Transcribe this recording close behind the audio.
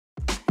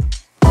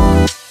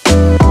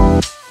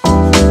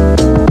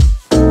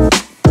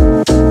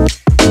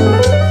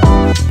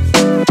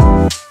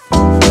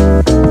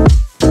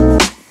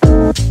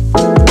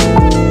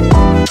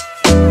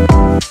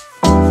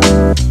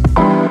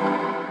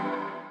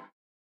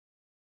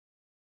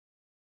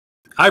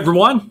Hi,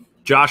 everyone.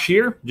 Josh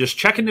here, just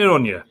checking in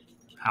on you.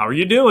 How are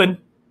you doing?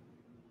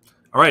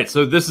 All right,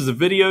 so this is a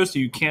video, so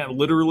you can't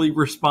literally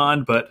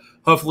respond, but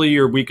hopefully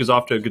your week is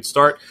off to a good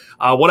start.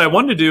 What I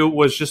wanted to do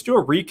was just do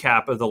a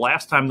recap of the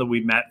last time that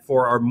we met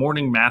for our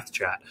morning math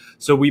chat.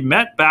 So we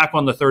met back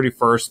on the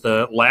 31st,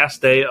 the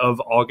last day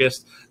of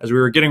August, as we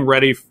were getting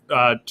ready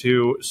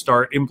to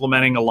start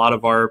implementing a lot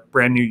of our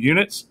brand new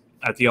units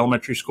at the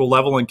elementary school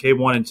level in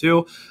K1 and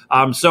 2.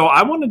 So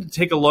I wanted to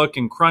take a look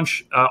and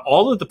crunch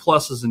all of the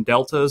pluses and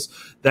deltas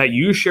that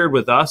you shared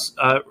with us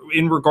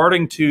in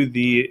regarding to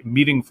the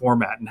meeting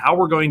format and how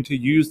we're going to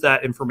use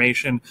that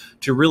information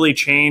to really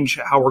change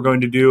how we're going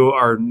to do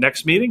our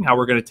next meeting, how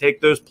we're going to take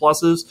those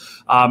pluses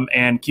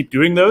and keep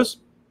doing those,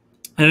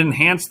 and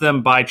enhance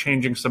them by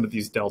changing some of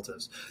these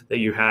deltas that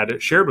you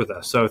had shared with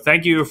us. So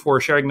thank you for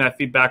sharing that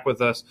feedback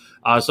with us.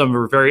 Some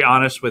were very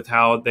honest with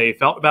how they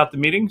felt about the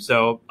meeting.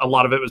 So a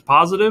lot of it was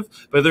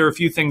positive, but there are a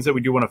few things that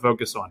we do want to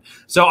focus on.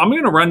 So I'm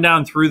going to run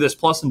down through this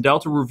plus and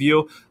delta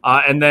review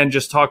and then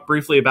just talk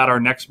briefly about our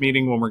next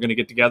meeting when we're going to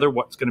get together,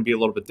 what's going to be a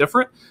little bit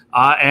different.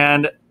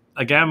 And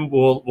again,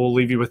 we'll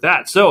leave you with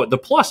that. So the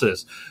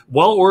pluses,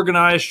 well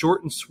organized,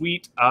 short and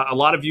sweet. A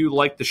lot of you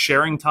liked the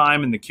sharing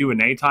time and the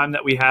Q&A time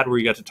that we had where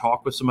you got to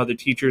talk with some other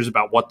teachers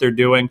about what they're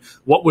doing,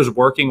 what was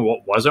working,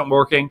 what wasn't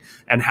working,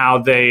 and how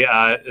they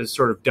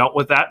sort of dealt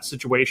with that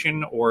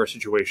situation or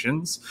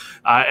situations.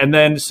 And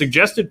then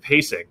suggested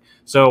pacing.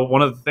 So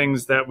one of the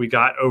things that we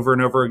got over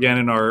and over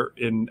again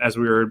as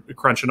we were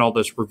crunching all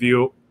this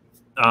review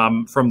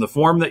from the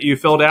form that you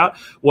filled out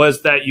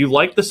was that you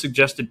liked the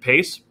suggested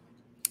pace,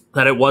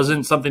 that it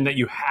wasn't something that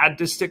you had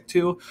to stick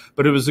to,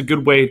 but it was a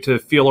good way to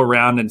feel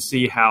around and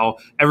see how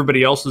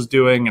everybody else is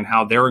doing and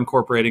how they're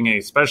incorporating it,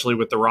 especially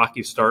with the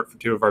rocky start for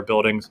two of our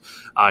buildings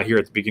here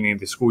at the beginning of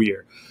the school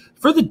year.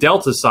 For the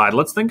Delta side,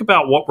 let's think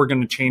about what we're going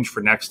to change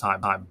for next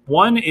time.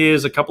 One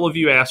is a couple of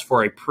you asked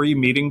for a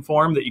pre-meeting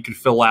form that you could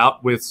fill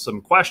out with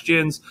some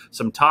questions,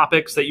 some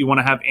topics that you want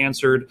to have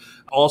answered.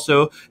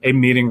 Also, a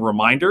meeting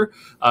reminder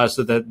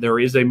so that there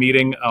is a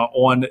meeting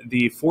on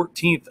the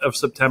 14th of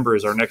September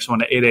is our next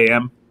one at 8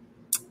 a.m.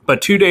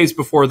 But 2 days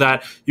before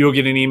that, you'll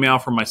get an email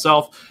from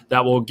myself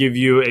that will give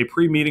you a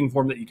pre-meeting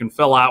form that you can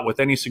fill out with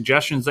any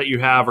suggestions that you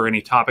have or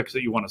any topics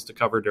that you want us to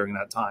cover during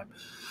that time.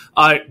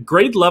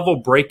 Grade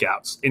level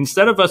breakouts.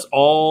 Instead of us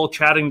all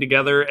chatting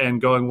together and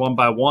going one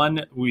by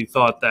one, we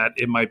thought that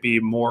it might be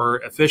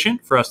more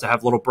efficient for us to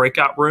have little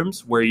breakout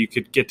rooms where you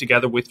could get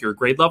together with your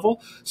grade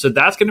level. So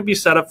that's going to be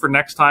set up for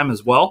next time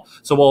as well.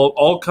 So we'll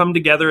all come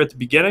together at the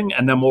beginning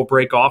and then we'll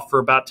break off for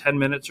about 10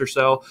 minutes or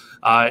so,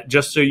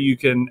 just so you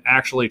can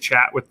actually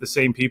chat with the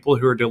same people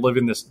who are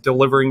delivering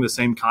the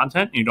same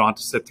content. You don't have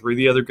to sit through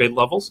the other grade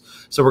levels.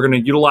 So we're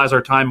going to utilize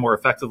our time more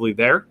effectively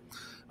there.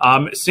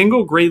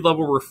 Single grade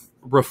level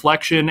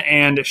reflection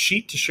and a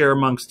sheet to share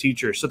amongst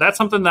teachers. So that's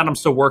something that I'm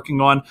still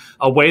working on,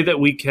 a way that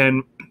we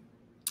can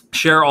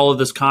share all of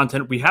this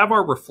content. We have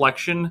our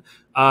reflection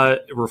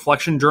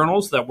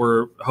journals that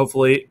we're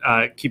hopefully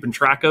keeping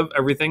track of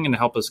everything and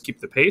help us keep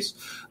the pace.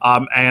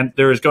 And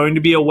there is going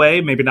to be a way,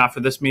 maybe not for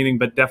this meeting,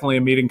 but definitely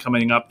a meeting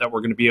coming up that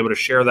we're going to be able to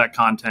share that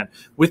content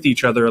with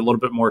each other a little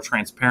bit more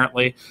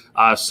transparently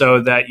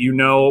so that you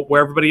know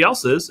where everybody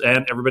else is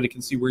and everybody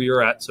can see where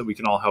you're at so we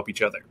can all help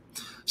each other.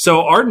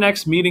 So our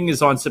next meeting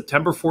is on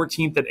September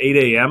 14th at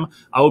 8 a.m.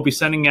 I will be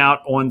sending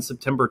out on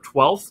September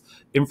 12th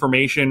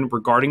information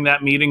regarding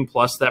that meeting,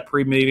 plus that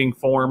pre-meeting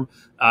form,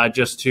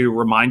 just to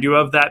remind you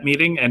of that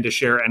meeting and to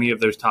share any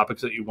of those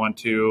topics that you want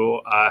to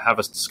have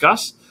us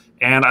discuss.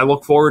 And I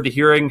look forward to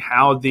hearing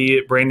how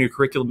the brand new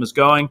curriculum is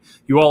going.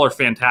 You all are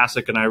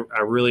fantastic, and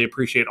I really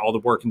appreciate all the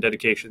work and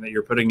dedication that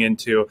you're putting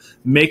into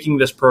making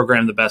this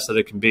program the best that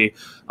it can be.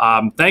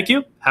 Thank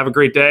you. Have a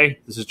great day.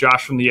 This is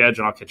Josh from The Edge,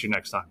 and I'll catch you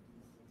next time.